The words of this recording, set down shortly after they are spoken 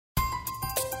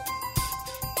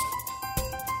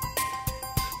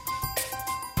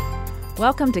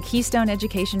Welcome to Keystone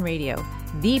Education Radio,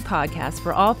 the podcast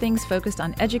for all things focused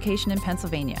on education in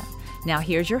Pennsylvania. Now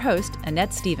here's your host,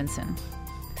 Annette Stevenson.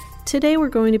 Today we're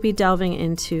going to be delving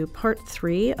into part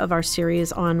 3 of our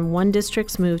series on One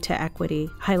District's move to equity,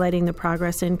 highlighting the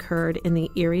progress incurred in the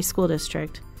Erie School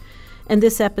District. And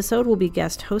this episode will be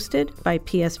guest hosted by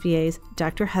PSVA's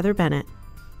Dr. Heather Bennett.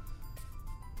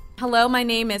 Hello, my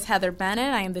name is Heather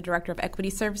Bennett. I am the Director of Equity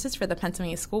Services for the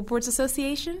Pennsylvania School Boards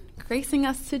Association. Gracing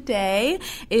us today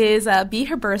is B.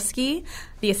 Herbersky,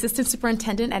 the Assistant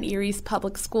Superintendent at Erie's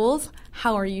Public Schools.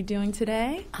 How are you doing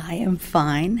today? I am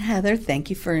fine, Heather. Thank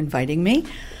you for inviting me.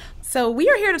 So we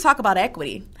are here to talk about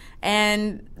equity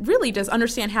and really just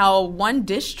understand how one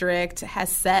district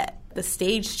has set the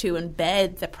stage to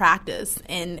embed the practice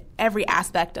in every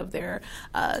aspect of their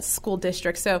school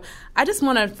district. So I just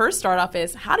want to first start off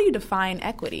is, how do you define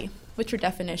equity? What's your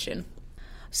definition?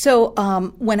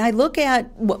 So when I look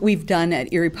at what we've done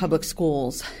at Erie Public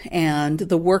Schools and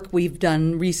the work we've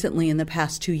done recently in the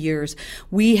past 2 years,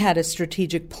 we had a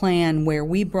strategic plan where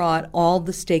we brought all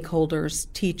the stakeholders,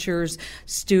 teachers,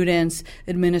 students,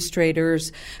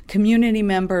 administrators, community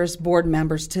members, board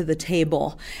members to the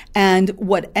table. And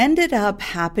what ended up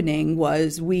happening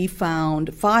was we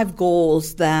found 5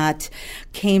 goals that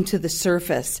came to the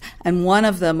surface. And one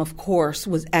of them, of course,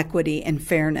 was equity and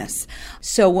fairness.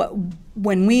 So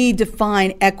when we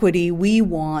define equity, we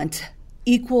want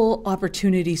equal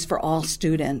opportunities for all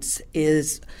students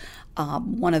is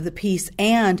one of the pieces,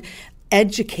 and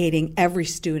educating every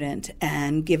student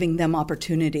and giving them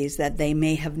opportunities that they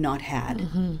may have not had.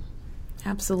 Mm-hmm.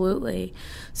 Absolutely.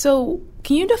 So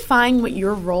can you define what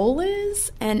your role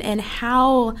is and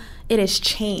how it has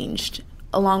changed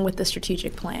along with the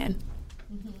strategic plan?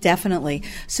 Definitely.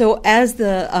 So as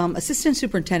the Assistant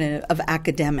Superintendent of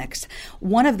Academics,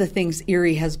 one of the things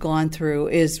Erie has gone through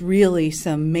is really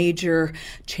some major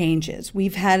changes.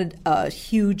 We've had a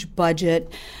huge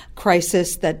budget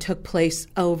crisis that took place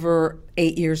over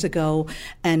 8 years ago,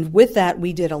 and with that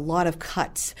we did a lot of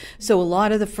cuts. So a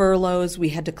lot of the furloughs, we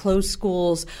had to close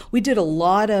schools. We did a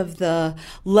lot of the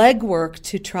legwork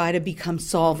to try to become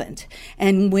solvent.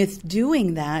 And with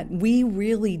doing that, we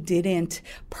really didn't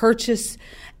purchase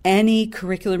any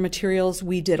curricular materials.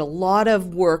 We did a lot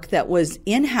of work that was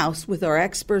in-house with our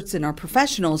experts and our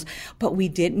professionals, but we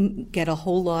didn't get a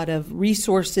whole lot of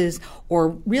resources or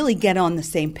really get on the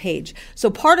same page. So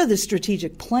part of the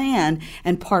strategic plan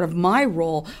and part of my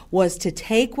role was to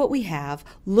take what we have,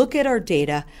 look at our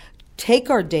data,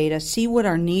 take our data, see what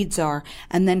our needs are,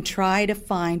 and then try to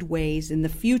find ways in the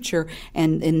future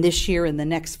and in this year and the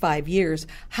next 5 years,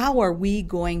 how are we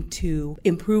going to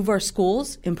improve our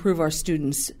schools, improve our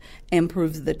students,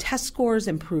 improve the test scores,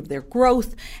 improve their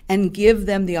growth, and give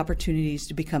them the opportunities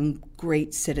to become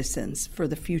great citizens for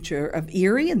the future of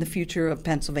Erie and the future of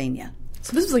Pennsylvania.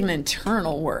 So this was like an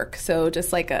internal work, so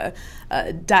just like a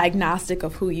diagnostic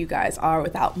of who you guys are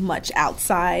without much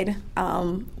outside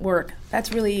work.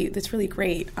 That's really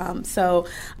great. So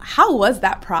how was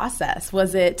that process?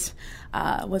 Was it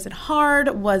hard?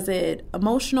 Was it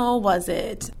emotional? Was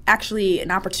it actually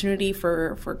an opportunity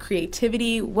for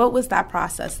creativity? What was that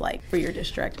process like for your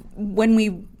district? When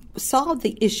we solved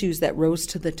the issues that rose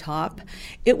to the top,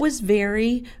 it was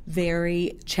very,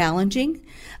 very challenging.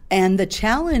 And the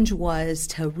challenge was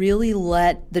to really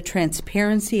let the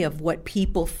transparency of what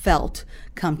people felt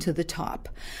come to the top.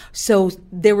 So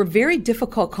there were very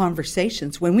difficult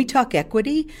conversations. When we talk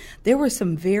equity, there were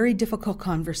some very difficult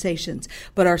conversations.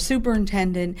 But our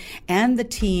superintendent and the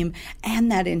team and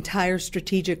that entire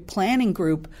strategic planning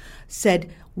group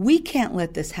said, we can't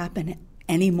let this happen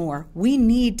anymore. We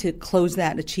need to close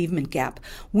that achievement gap.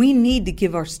 We need to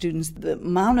give our students the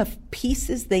amount of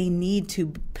pieces they need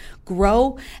to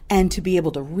grow and to be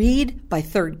able to read by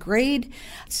 3rd grade.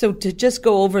 So to just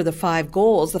go over the 5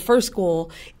 goals, the first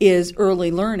goal is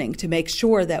early learning, to make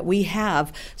sure that we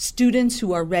have students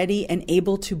who are ready and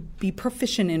able to be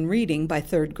proficient in reading by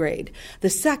 3rd grade. The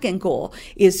second goal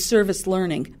is service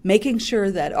learning, making sure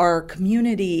that our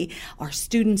community, our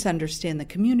students understand the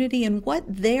community and what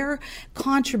their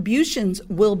contributions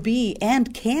will be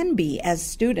and can be as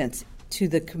students to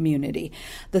the community.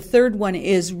 The third one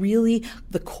is really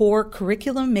the core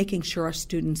curriculum, making sure our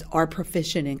students are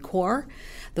proficient in core.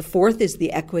 The fourth is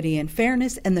the equity and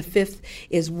fairness, and the fifth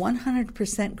is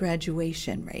 100%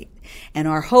 graduation rate. And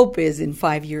our hope is in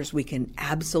 5 years we can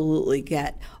absolutely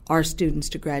get our students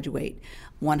to graduate,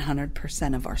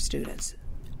 100% of our students.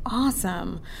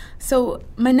 Awesome. So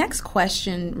my next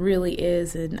question really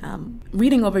is, in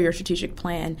reading over your strategic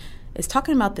plan, is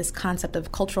talking about this concept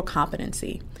of cultural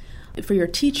competency. for your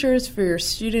teachers, for your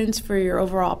students, for your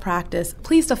overall practice,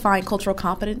 please define cultural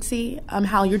competency,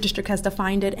 how your district has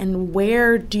defined it, and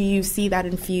where do you see that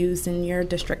infused in your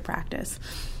district practice?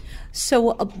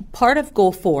 So part of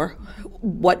Goal 4,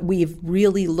 what we've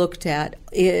really looked at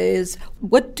is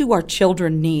what do our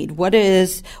children need?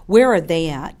 Where are they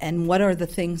at? And what are the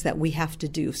things that we have to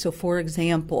do? So for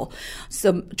example,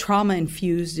 some trauma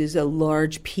infused is a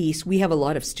large piece. We have a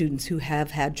lot of students who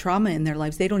have had trauma in their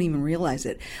lives. They don't even realize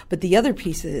it. But the other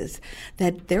piece is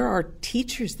that there are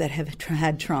teachers that have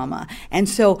had trauma. And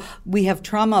so we have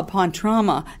trauma upon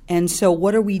trauma. And so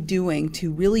what are we doing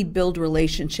to really build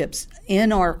relationships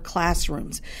in our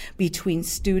classrooms between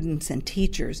students and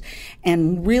teachers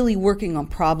and really working on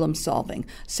problem solving?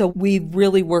 So we've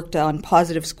really worked on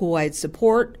positive school-wide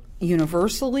support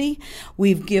universally.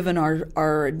 We've given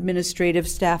our administrative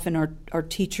staff and our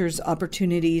teachers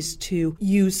opportunities to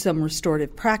use some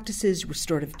restorative practices,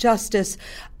 restorative justice,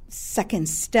 second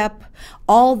step.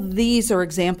 All these are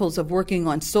examples of working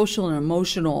on social and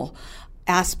emotional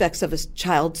aspects of a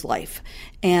child's life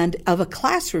and of a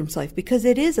classroom's life, because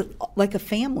it is like a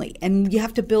family, and you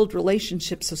have to build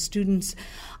relationships so students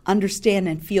understand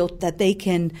and feel that they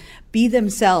can be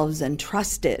themselves and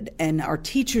trusted, and our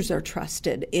teachers are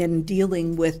trusted in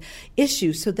dealing with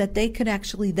issues so that they could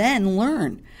actually then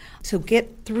learn. So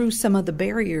get through some of the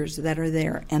barriers that are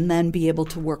there and then be able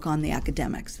to work on the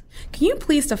academics. Can you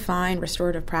please define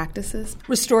restorative practices?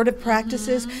 Restorative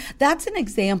practices, that's an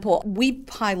example. We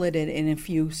piloted in a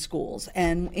few schools,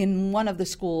 and in one of the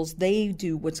schools, they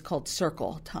do what's called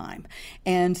circle time.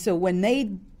 And so when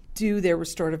they do their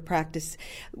restorative practice,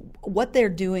 what they're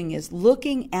doing is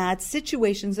looking at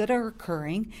situations that are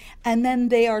occurring, and then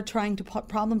they are trying to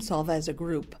problem solve as a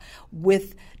group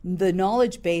with the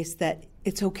knowledge base that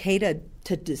it's okay to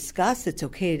discuss, it's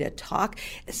okay to talk.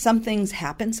 Some things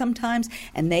happen sometimes,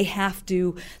 and they have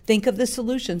to think of the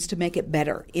solutions to make it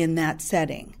better in that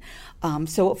setting.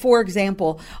 So, for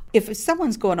example, if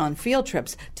someone's going on field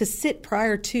trips, to sit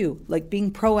prior to, like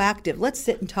being proactive, let's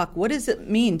sit and talk. What does it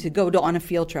mean to go on a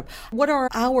field trip? What are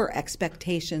our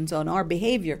expectations on our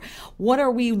behavior? What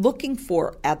are we looking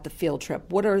for at the field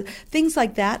trip? What are things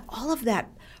like that? All of that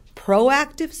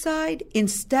proactive side,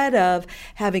 instead of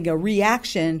having a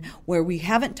reaction where we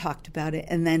haven't talked about it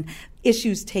and then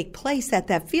issues take place at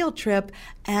that field trip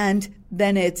and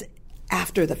then it's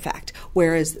after the fact,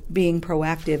 whereas being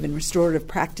proactive in restorative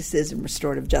practices and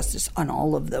restorative justice on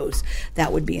all of those,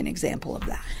 that would be an example of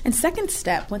that. And second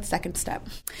step, what's second step?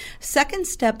 Second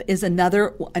step is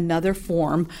another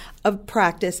form of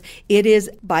practice. It is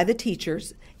by the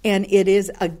teachers. And it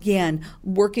is, again,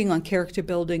 working on character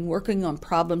building, working on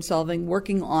problem solving,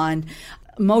 working on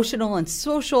emotional and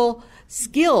social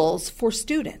skills for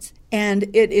students. And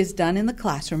it is done in the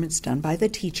classroom. It's done by the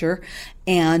teacher.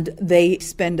 And they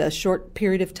spend a short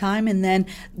period of time, and then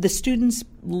the students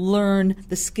learn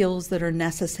the skills that are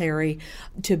necessary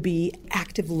to be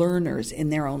active learners in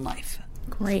their own life.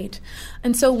 Great.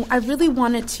 And so I really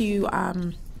wanted to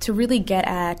really get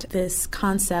at this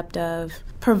concept of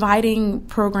providing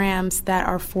programs that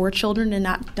are for children and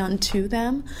not done to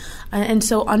them. And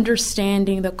so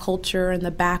understanding the culture and the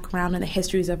background and the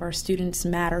histories of our students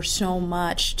matter so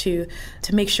much to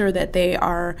make sure that they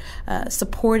are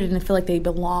supported and feel like they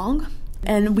belong.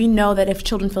 And we know that if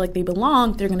children feel like they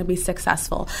belong, they're going to be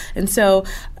successful. And so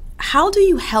how do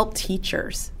you help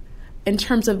teachers in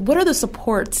terms of what are the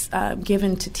supports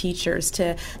given to teachers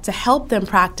to help them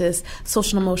practice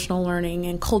social and emotional learning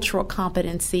and cultural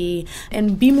competency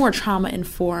and be more trauma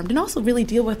informed and also really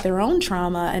deal with their own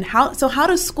trauma? And how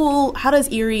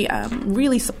does Erie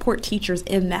really support teachers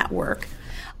in that work?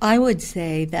 I would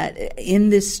say that in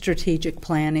this strategic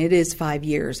plan, it is 5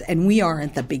 years, and we are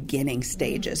at the beginning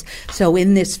stages. So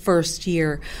in this first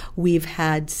year, we've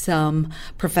had some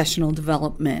professional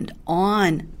development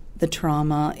on the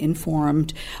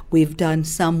trauma-informed. We've done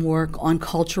some work on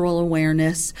cultural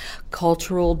awareness,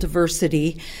 cultural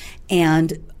diversity,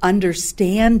 and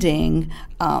understanding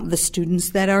the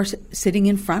students that are sitting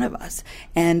in front of us.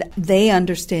 And they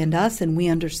understand us, and we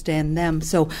understand them.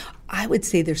 So I would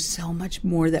say there's so much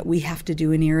more that we have to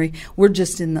do in Erie. We're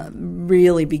just in the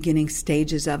really beginning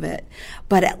stages of it.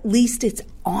 But at least it's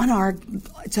on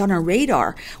our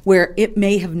radar, where it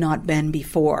may have not been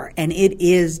before, and it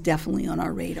is definitely on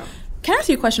our radar. Can I ask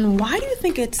you a question? Why do you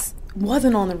think it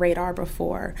wasn't on the radar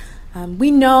before?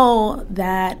 We know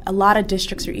that a lot of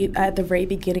districts are at the very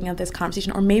beginning of this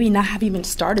conversation, or maybe not have even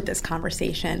started this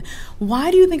conversation.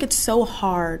 Why do you think it's so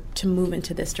hard to move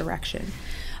into this direction?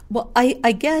 Well,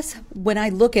 I guess when I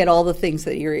look at all the things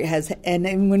that Erie has,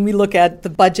 and when we look at the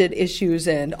budget issues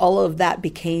and all of that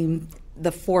became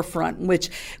the forefront, which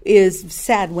is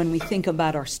sad when we think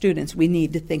about our students. We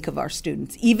need to think of our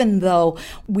students. Even though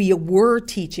we were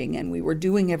teaching and we were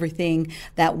doing everything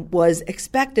that was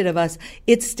expected of us,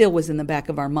 it still was in the back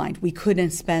of our mind. We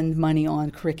couldn't spend money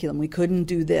on curriculum. We couldn't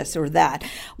do this or that.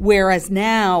 Whereas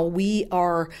now we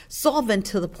are solvent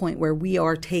to the point where we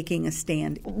are taking a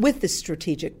stand with the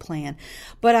strategic plan.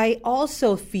 But I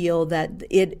also feel that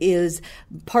it is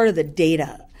part of the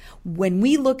data. When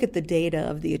we look at the data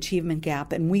of the achievement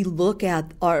gap and we look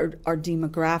at our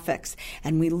demographics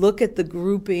and we look at the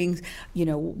groupings,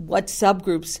 what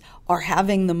subgroups are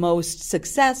having the most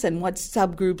success and what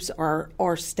subgroups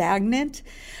are stagnant,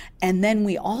 and then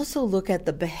we also look at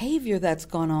the behavior that's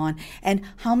gone on and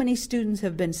how many students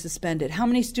have been suspended, how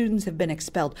many students have been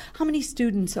expelled, how many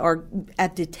students are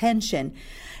at detention.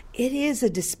 It is a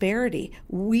disparity.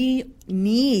 We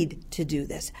need to do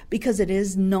this because it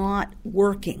is not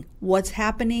working. What's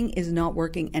happening is not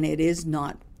working, and it is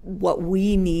not what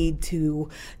we need to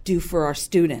do for our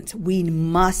students. We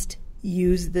must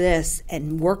use this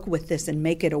and work with this and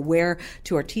make it aware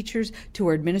to our teachers, to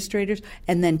our administrators,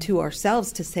 and then to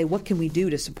ourselves to say, what can we do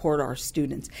to support our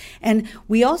students? And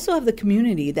we also have the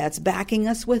community that's backing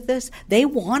us with this. They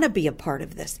want to be a part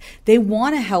of this. They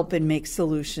want to help and make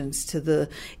solutions to the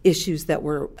issues that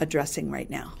we're addressing right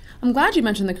now. I'm glad you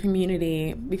mentioned the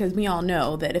community, because we all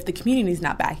know that if the community is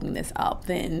not backing this up,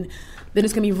 then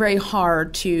it's going to be very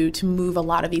hard to move a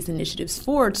lot of these initiatives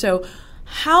forward. So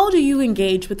how do you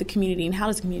engage with the community, and how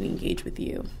does the community engage with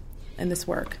you in this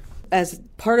work? As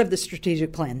part of the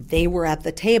strategic plan, they were at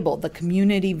the table. The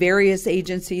community, various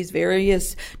agencies,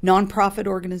 various nonprofit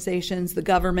organizations, the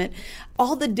government,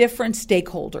 all the different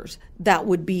stakeholders that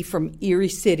would be from Erie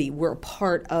City were a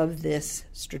part of this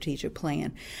strategic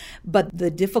plan. But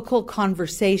the difficult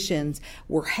conversations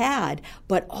were had,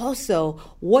 but also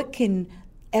what can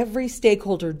every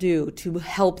stakeholder do to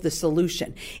help the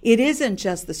solution? It isn't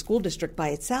just the school district by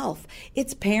itself.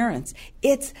 It's parents.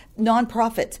 It's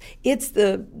nonprofits. It's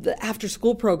the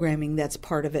after-school programming that's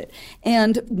part of it.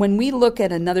 And when we look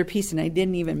at another piece, and I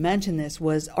didn't even mention this,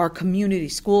 was our community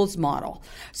schools model.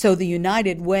 So the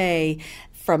United Way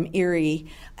from Erie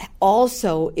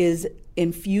also is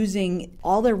infusing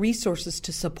all their resources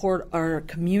to support our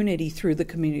community through the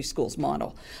community schools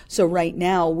model. So right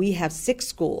now we have 6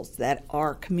 schools that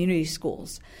are community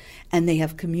schools, and they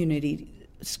have community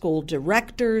school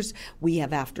directors. We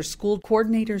have after-school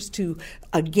coordinators to,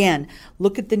 again,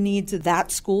 look at the needs of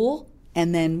that school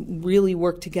and then really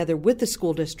work together with the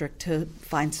school district to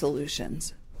find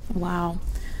solutions. Wow.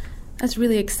 That's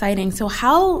really exciting. So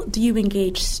how do you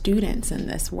engage students in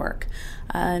this work?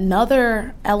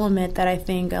 Another element that I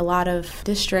think a lot of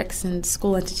districts and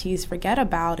school entities forget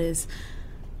about is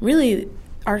really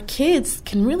our kids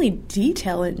can really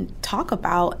detail and talk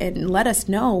about and let us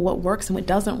know what works and what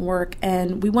doesn't work.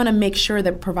 And we want to make sure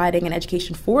that we're providing an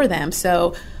education for them.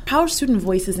 So how are student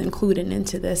voices included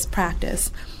into this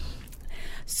practice?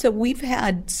 So we've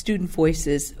had student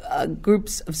voices,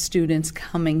 groups of students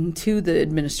coming to the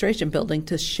administration building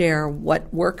to share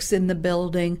what works in the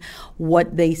building,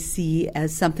 what they see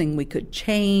as something we could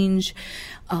change.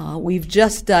 We've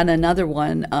just done another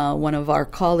one. One of our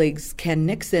colleagues, Ken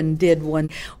Nixon, did one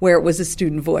where it was a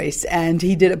student voice, and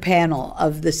he did a panel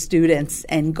of the students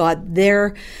and got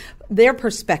their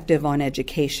perspective on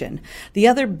education. The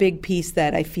other big piece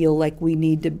that I feel like we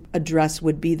need to address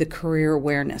would be the career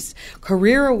awareness.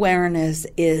 Career awareness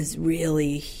is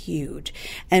really huge.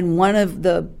 And one of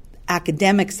the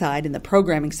academic side and the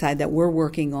programming side that we're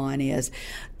working on is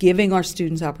giving our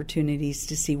students opportunities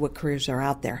to see what careers are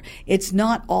out there. It's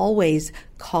not always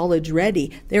college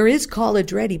ready. There is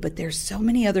college ready, but there's so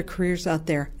many other careers out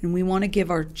there, and we want to give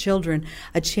our children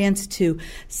a chance to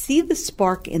see the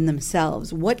spark in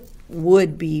themselves. What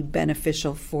would be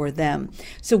beneficial for them?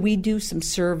 So we do some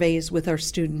surveys with our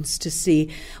students to see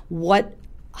what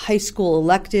high school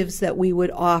electives that we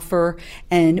would offer,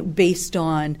 and based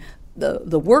on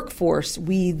the workforce,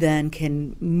 we then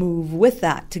can move with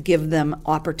that to give them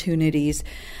opportunities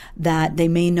that they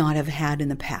may not have had in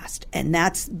the past. And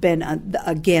that's been,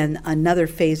 again, another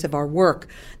phase of our work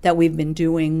that we've been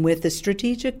doing with the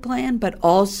strategic plan, but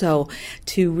also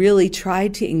to really try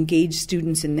to engage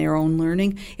students in their own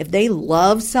learning. If they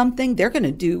love something, they're going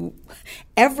to do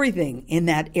everything in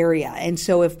that area. And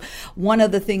so if one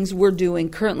of the things we're doing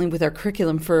currently with our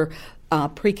curriculum for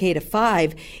pre-K to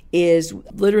 5 is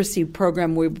literacy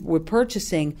program we're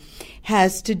purchasing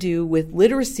has to do with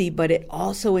literacy, but it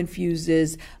also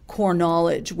infuses core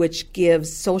knowledge, which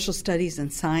gives social studies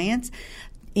and science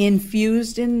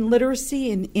infused in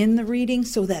literacy and in the reading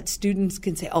so that students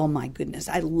can say, oh my goodness,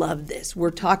 I love this. We're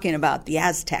talking about the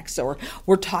Aztecs, or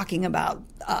we're talking about,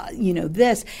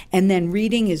 this. And then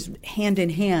reading is hand in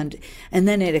hand. And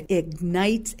then it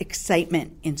ignites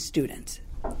excitement in students.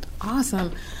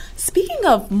 Awesome. Speaking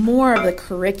of more of the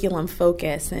curriculum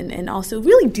focus and also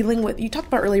really dealing with, you talked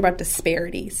about earlier about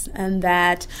disparities and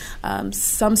that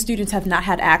some students have not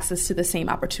had access to the same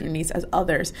opportunities as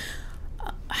others.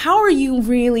 How are you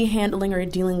really handling or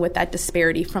dealing with that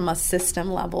disparity from a system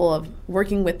level of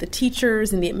working with the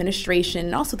teachers and the administration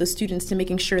and also the students to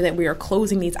making sure that we are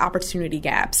closing these opportunity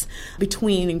gaps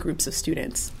between groups of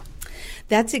students?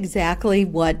 That's exactly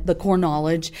what the core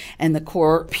knowledge and the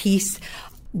core piece.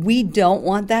 We don't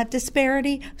want that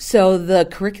disparity. So the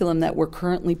curriculum that we're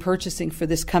currently purchasing for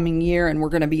this coming year, and we're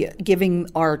going to be giving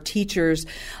our teachers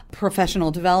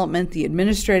professional development, the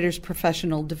administrators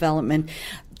professional development,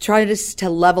 try to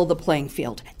level the playing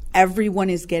field.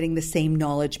 Everyone is getting the same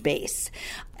knowledge base.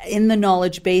 In the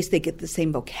knowledge base, they get the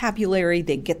same vocabulary,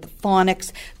 they get the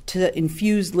phonics to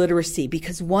infuse literacy,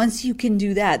 because once you can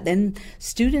do that, then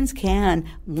students can,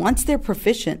 once they're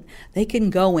proficient, they can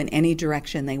go in any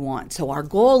direction they want. So our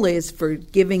goal is for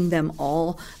giving them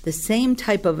all the same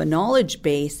type of a knowledge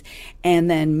base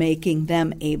and then making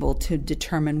them able to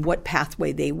determine what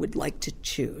pathway they would like to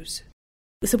choose.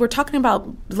 So we're talking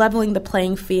about leveling the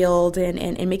playing field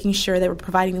and making sure that we're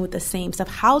providing them with the same stuff.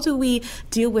 How do we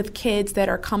deal with kids that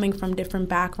are coming from different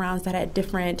backgrounds, that had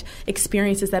different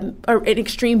experiences, that are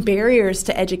extreme barriers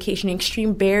to education,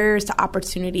 extreme barriers to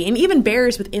opportunity, and even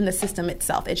barriers within the system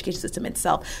itself, education system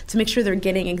itself, to make sure they're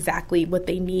getting exactly what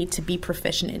they need to be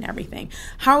proficient in everything?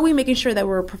 How are we making sure that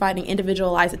we're providing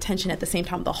individualized attention at the same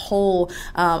time, the whole,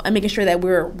 and making sure that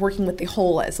we're working with the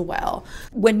whole as well?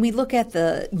 When we look at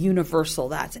the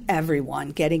universal, that's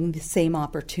everyone getting the same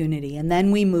opportunity. And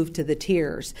then we move to the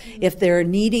tiers. If they're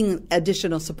needing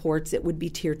additional supports, it would be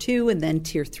tier 2 and then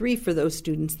tier 3 for those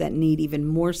students that need even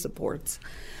more supports.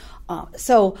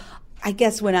 So I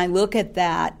guess when I look at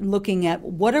that, looking at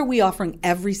what are we offering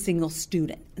every single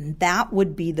student, and that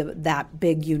would be that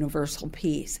big universal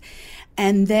piece.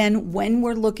 And then when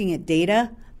we're looking at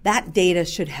data, that data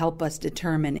should help us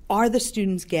determine, are the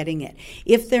students getting it?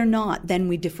 If they're not, then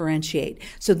we differentiate.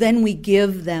 So then we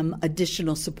give them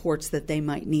additional supports that they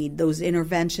might need, those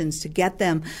interventions to get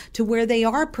them to where they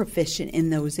are proficient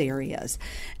in those areas.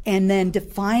 And then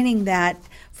defining that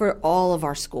for all of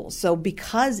our schools. So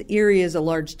because Erie is a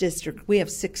large district, we have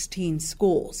 16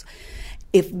 schools.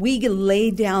 If we lay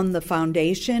down the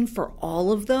foundation for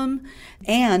all of them,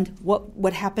 and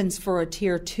what happens for a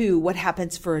tier 2, what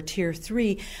happens for a tier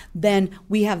 3, then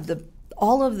we have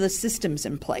all of the systems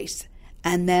in place.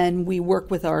 And then we work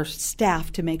with our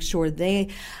staff to make sure they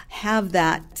have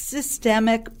that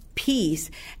systemic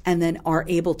piece and then are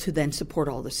able to then support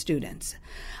all the students.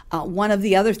 One of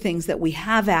the other things that we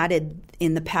have added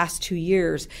in the past 2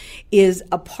 years is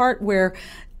a part where,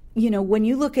 when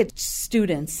you look at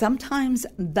students, sometimes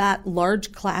that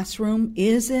large classroom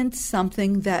isn't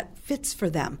something that fits for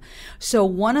them. So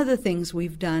one of the things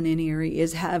we've done in Erie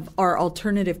is have our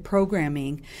alternative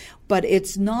programming, but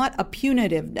it's not a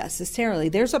punitive necessarily.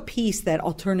 There's a piece that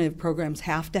alternative programs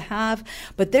have to have,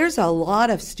 but there's a lot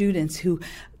of students who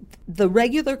the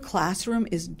regular classroom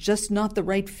is just not the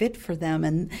right fit for them,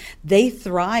 and they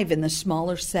thrive in the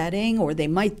smaller setting, or they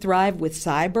might thrive with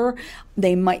cyber.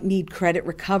 They might need credit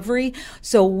recovery.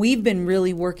 So we've been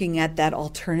really working at that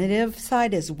alternative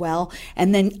side as well,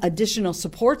 and then additional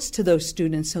supports to those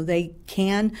students so they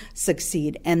can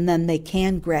succeed and then they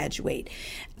can graduate.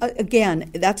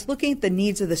 Again, that's looking at the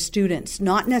needs of the students,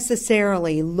 not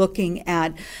necessarily looking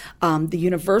at the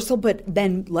universal, but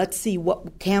then let's see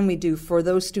what can we do for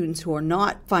those students who are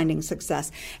not finding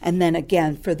success. And then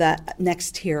again, for that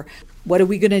next tier, what are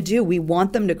we going to do? We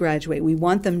want them to graduate. We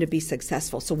want them to be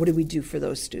successful. So what do we do for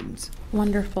those students?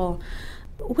 Wonderful.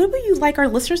 What would you like our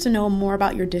listeners to know more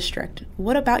about your district?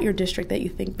 What about your district that you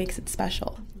think makes it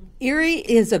special? Erie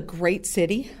is a great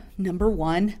city. Number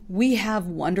one, we have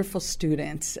wonderful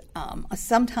students.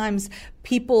 Sometimes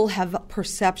people have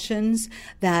perceptions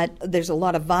that there's a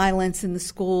lot of violence in the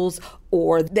schools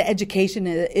or the education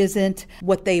isn't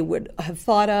what they would have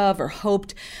thought of or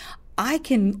hoped. I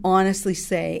can honestly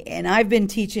say, and I've been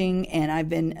teaching and I've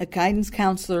been a guidance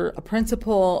counselor, a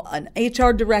principal, an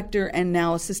HR director, and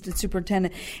now assistant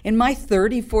superintendent. In my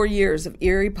 34 years of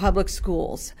Erie Public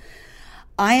Schools,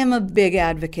 I am a big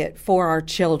advocate for our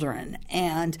children,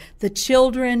 and the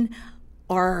children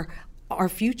are our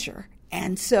future.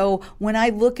 And so when I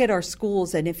look at our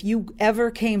schools, and if you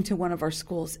ever came to one of our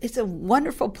schools, it's a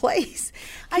wonderful place.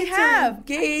 I have.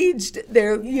 Engaged.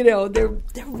 They're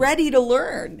ready to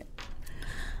learn.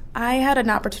 I had an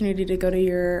opportunity to go to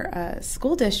your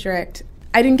school district.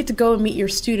 I didn't get to go and meet your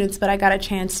students, but I got a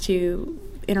chance to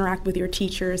interact with your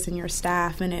teachers and your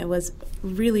staff, and it was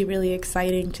really, really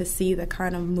exciting to see the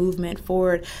kind of movement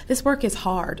forward. This work is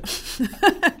hard.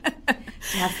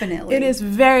 Definitely. It is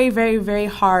very, very, very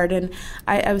hard. And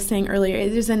I was saying earlier,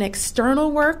 there's an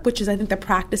external work, which is, I think, the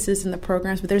practices and the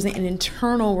programs, but there's an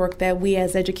internal work that we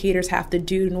as educators have to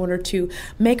do in order to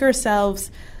make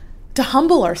ourselves, to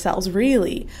humble ourselves,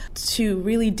 really, to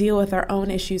really deal with our own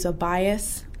issues of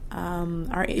bias,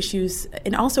 our issues,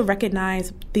 and also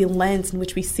recognize the lens in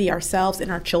which we see ourselves and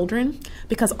our children,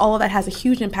 because all of that has a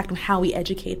huge impact on how we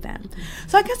educate them.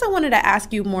 So I guess I wanted to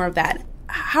ask you more of that.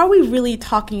 How are we really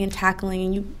talking and tackling,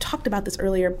 and you talked about this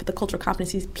earlier, but the cultural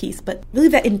competencies piece, but really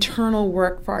that internal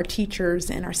work for our teachers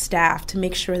and our staff to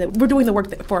make sure that we're doing the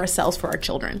work for ourselves, for our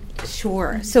children?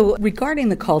 Sure. So regarding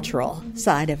the cultural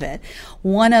side of it,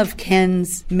 one of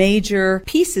Ken's major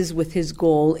pieces with his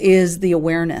goal is the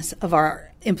awareness of our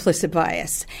implicit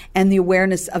bias and the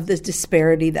awareness of the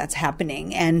disparity that's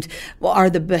happening, and are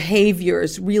the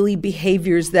behaviors really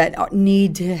behaviors that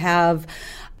need to have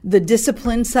the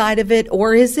discipline side of it,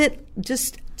 or is it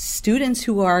just students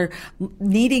who are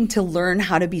needing to learn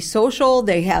how to be social?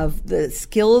 They have the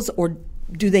skills, or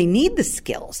do they need the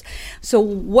skills? So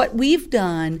what we've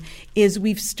done is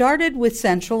we've started with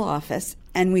central office,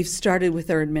 and we've started with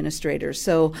our administrators.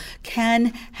 So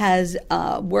Ken has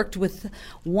worked with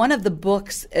one of the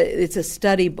books. It's a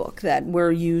study book that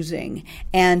we're using,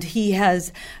 and he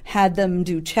has had them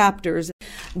do chapters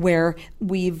where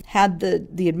we've had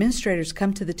the administrators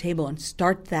come to the table and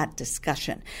start that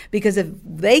discussion. Because if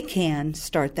they can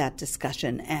start that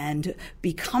discussion and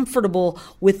be comfortable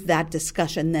with that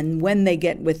discussion, then when they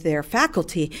get with their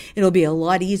faculty, it'll be a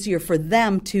lot easier for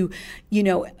them to,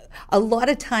 a lot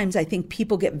of times I think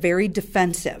people get very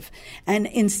defensive. And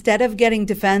instead of getting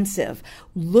defensive,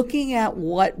 looking at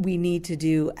what we need to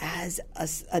do as a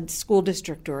school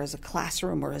district or as a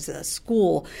classroom or as a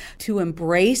school to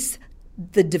embrace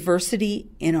the diversity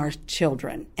in our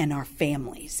children and our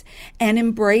families, and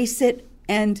embrace it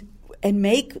and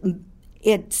make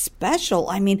it special.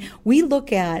 I mean, we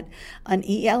look at an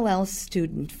ELL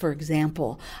student, for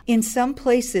example. In some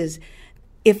places,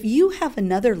 if you have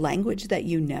another language that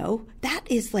you know, that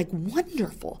is like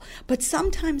wonderful. But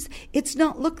sometimes it's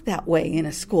not looked that way in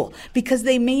a school because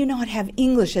they may not have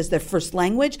English as their first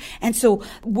language. And so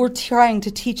we're trying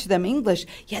to teach them English,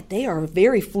 yet they are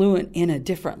very fluent in a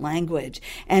different language.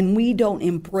 And we don't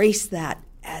embrace that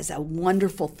as a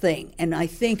wonderful thing. And I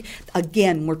think,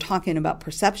 again, we're talking about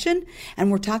perception and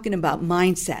we're talking about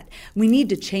mindset. We need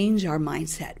to change our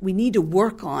mindset. We need to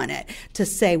work on it to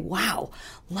say, wow,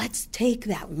 let's take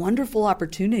that wonderful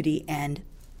opportunity and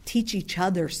teach each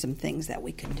other some things that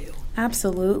we can do.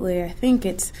 Absolutely. I think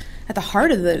it's at the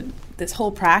heart of this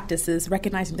whole practice is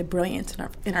recognizing the brilliance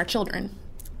in our children.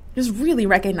 Just really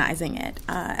recognizing it,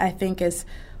 I think, is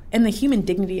and the human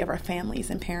dignity of our families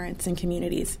and parents and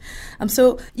communities.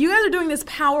 So you guys are doing this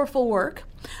powerful work.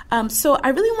 So I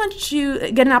really want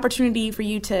to get an opportunity for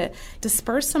you to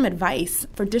disperse some advice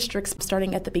for districts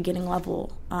starting at the beginning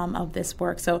level of this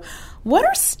work. So what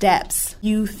are steps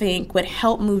you think would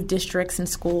help move districts and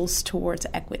schools towards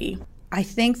equity? I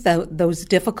think that those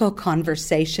difficult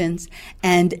conversations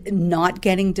and not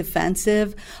getting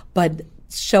defensive, but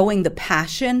showing the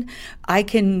passion. I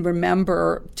can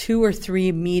remember 2 or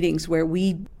 3 meetings where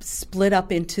we split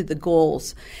up into the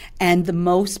goals, and the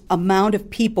most amount of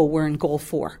people were in goal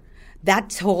 4. That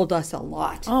told us a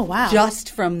lot. Oh, wow. Just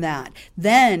from that.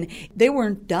 Then they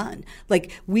weren't done.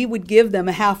 Like, we would give them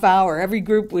a half hour. Every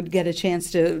group would get a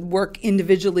chance to work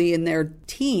individually in their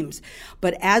teams.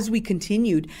 But as we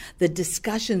continued, the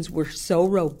discussions were so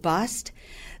robust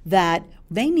that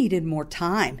they needed more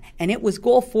time. And it was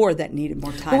goal 4 that needed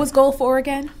more time. What was goal 4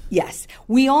 again? Yes.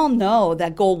 We all know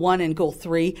that goal 1 and goal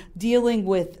 3, dealing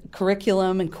with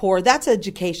curriculum and core, that's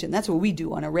education. That's what we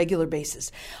do on a regular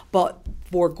basis. But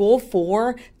for goal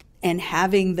 4, and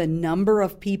having the number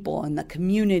of people in the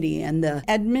community and the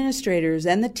administrators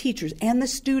and the teachers and the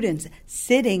students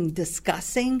sitting,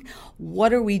 discussing,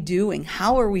 what are we doing?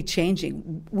 How are we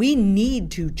changing? We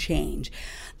need to change.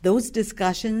 Those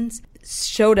discussions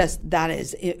showed us that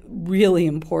is really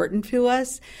important to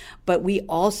us, but we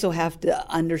also have to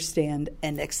understand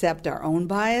and accept our own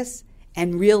bias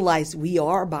and realize we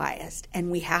are biased, and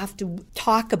we have to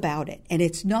talk about it. And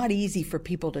it's not easy for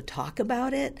people to talk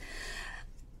about it,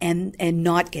 and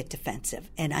not get defensive.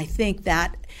 And I think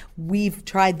that we've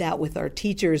tried that with our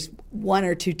teachers 1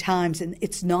 or 2 times, and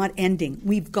it's not ending.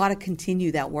 We've got to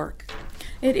continue that work.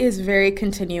 It is very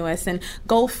continuous. And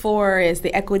goal 4 is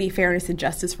the equity, fairness, and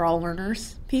justice for all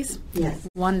learners piece. Yes.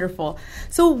 Wonderful.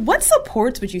 So what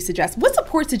supports would you suggest? What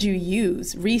supports did you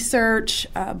use? Research,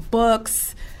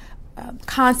 books,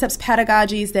 concepts,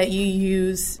 pedagogies that you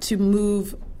use to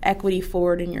move equity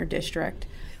forward in your district?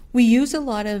 We use a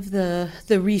lot of the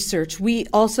research. We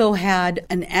also had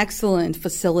an excellent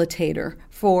facilitator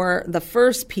for the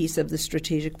first piece of the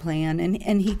strategic plan,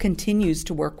 and he continues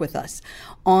to work with us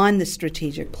on the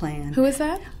strategic plan. Who is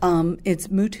that? It's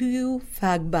Mutuyu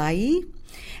Fagbayi,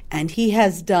 and he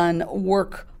has done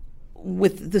work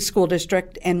with the school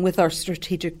district and with our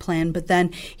strategic plan, but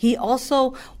then he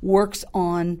also works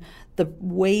on the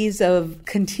ways of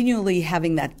continually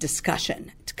having that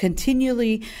discussion,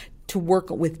 continually to work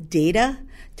with data,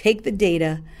 take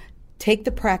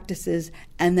the practices,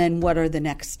 and then what are the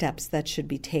next steps that should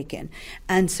be taken.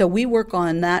 And so we work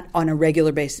on that on a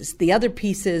regular basis. The other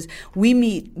piece is we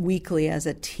meet weekly as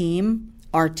a team,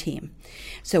 our team.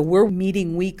 So we're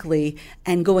meeting weekly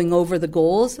and going over the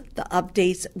goals, the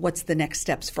updates, what's the next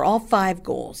steps for all 5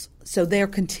 goals. So they're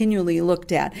continually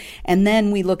looked at. And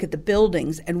then we look at the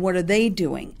buildings and what are they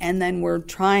doing? And then we're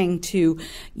trying to,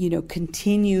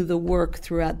 continue the work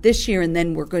throughout this year, and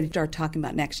then we're going to start talking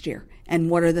about next year. And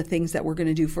what are the things that we're going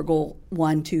to do for goal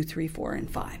 1, 2, 3, 4, and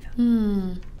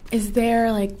 5. Is there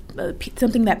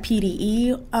something that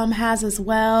PDE has as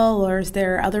well, or is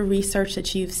there other research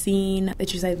that you've seen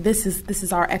that you say this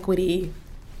is our equity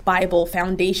Bible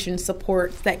foundation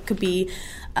support that could be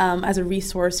as a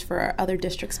resource for other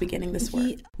districts beginning this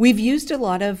work? We've used a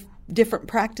lot of different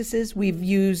practices. We've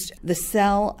used the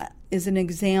CEL is an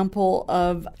example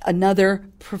of another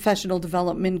professional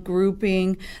development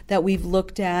grouping that we've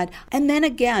looked at. And then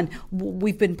again,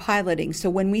 we've been piloting. So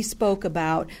when we spoke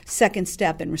about Second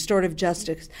Step and restorative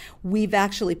justice, we've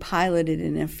actually piloted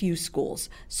in a few schools.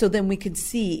 So then we can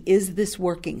see, is this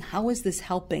working? How is this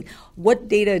helping? What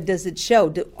data does it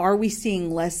show? Are we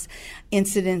seeing less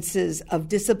incidences of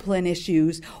discipline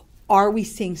issues? Are we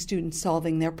seeing students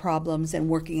solving their problems and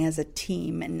working as a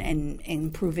team and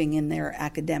improving in their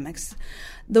academics?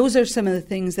 Those are some of the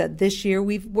things that this year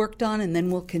we've worked on, and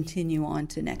then we'll continue on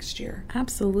to next year.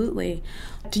 Absolutely.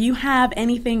 Do you have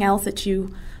anything else that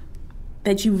you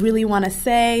really want to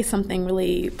say, something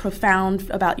really profound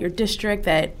about your district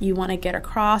that you want to get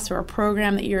across, or a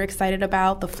program that you're excited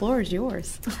about? The floor is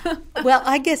yours. Well,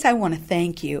 I guess I want to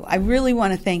thank you. I really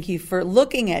want to thank you for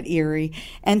looking at Erie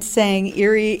and saying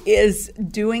Erie is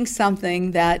doing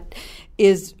something that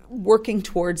is working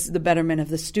towards the betterment of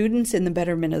the students and the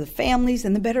betterment of the families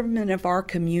and the betterment of our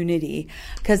community,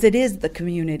 because it is the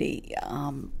community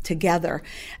together.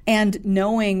 And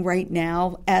knowing right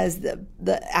now as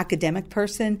the academic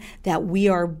person that we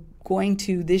are going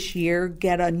to this year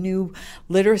get a new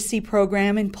literacy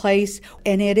program in place,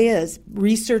 and it is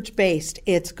research-based.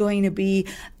 It's going to be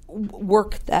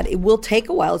work that it will take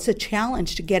a while. It's a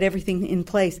challenge to get everything in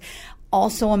place.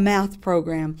 Also a math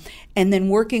program, and then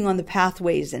working on the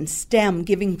pathways and STEM,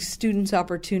 giving students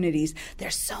opportunities.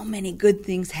 There's so many good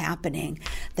things happening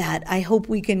that I hope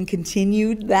we can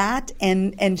continue that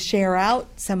and share out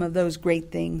some of those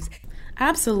great things.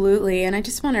 Absolutely, and I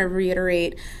just want to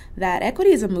reiterate that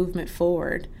equity is a movement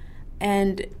forward,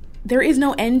 and there is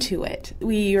no end to it.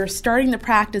 We are starting the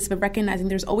practice, but recognizing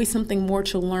there's always something more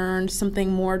to learn,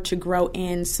 something more to grow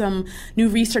in, some new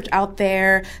research out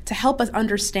there to help us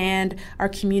understand our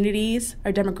communities,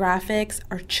 our demographics,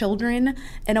 our children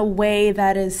in a way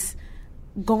that is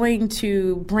going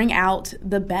to bring out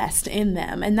the best in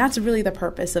them. And that's really the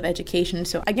purpose of education.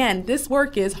 So again, this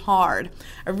work is hard.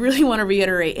 I really want to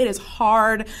reiterate, it is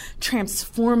hard,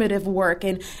 transformative work.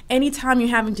 And anytime you're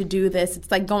having to do this, it's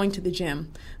like going to the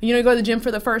gym. You go to the gym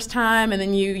for the first time, and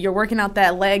then you're working out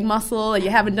that leg muscle, and you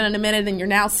haven't done it in a minute, and you're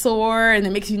now sore, and it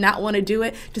makes you not want to do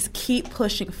it. Just keep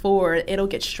pushing forward. It'll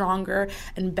get stronger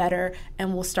and better,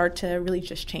 and we'll start to really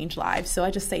just change lives. So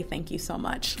I just say thank you so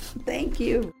much. Thank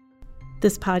you.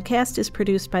 This podcast is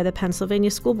produced by the Pennsylvania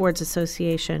School Boards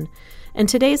Association, and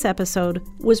today's episode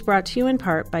was brought to you in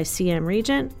part by CM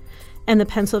Regent and the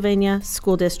Pennsylvania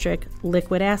School District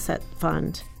Liquid Asset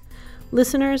Fund.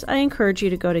 Listeners, I encourage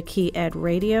you to go to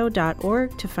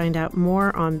keyedradio.org to find out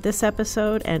more on this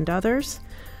episode and others.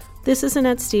 This is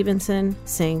Annette Stevenson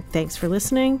saying thanks for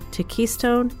listening to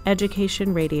Keystone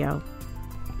Education Radio.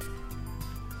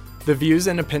 The views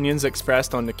and opinions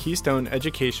expressed on the Keystone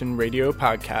Education Radio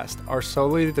podcast are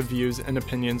solely the views and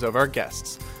opinions of our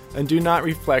guests and do not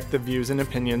reflect the views and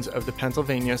opinions of the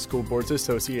Pennsylvania School Boards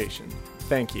Association.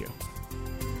 Thank you.